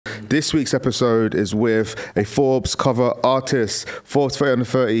This week's episode is with a Forbes cover artist, Forbes 30 under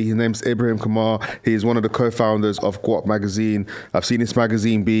 30. His name's Ibrahim Kamara. He's one of the co-founders of GUAP Magazine. I've seen this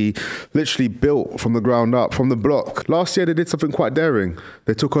magazine be literally built from the ground up, from the block. Last year they did something quite daring.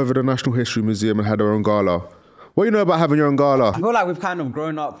 They took over the National History Museum and had their own gala. What do you know about having your own gala? I feel like we've kind of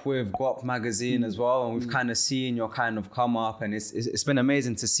grown up with GUAP Magazine as well, and we've kind of seen your kind of come up, and it's been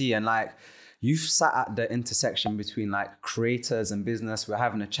amazing to see. And like, you've sat at the intersection between like creators and business. We were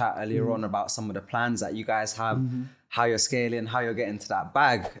having a chat earlier on about some of the plans that you guys have, how you're scaling, how you're getting to that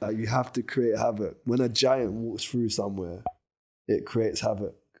bag. Like, you have to create havoc. When a giant walks through somewhere, it creates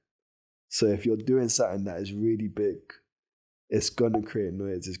havoc. So if you're doing something that is really big, it's gonna create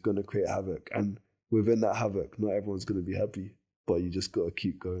noise, it's gonna create havoc. And within that havoc, not everyone's going to be happy, but you just got to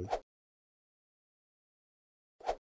keep going.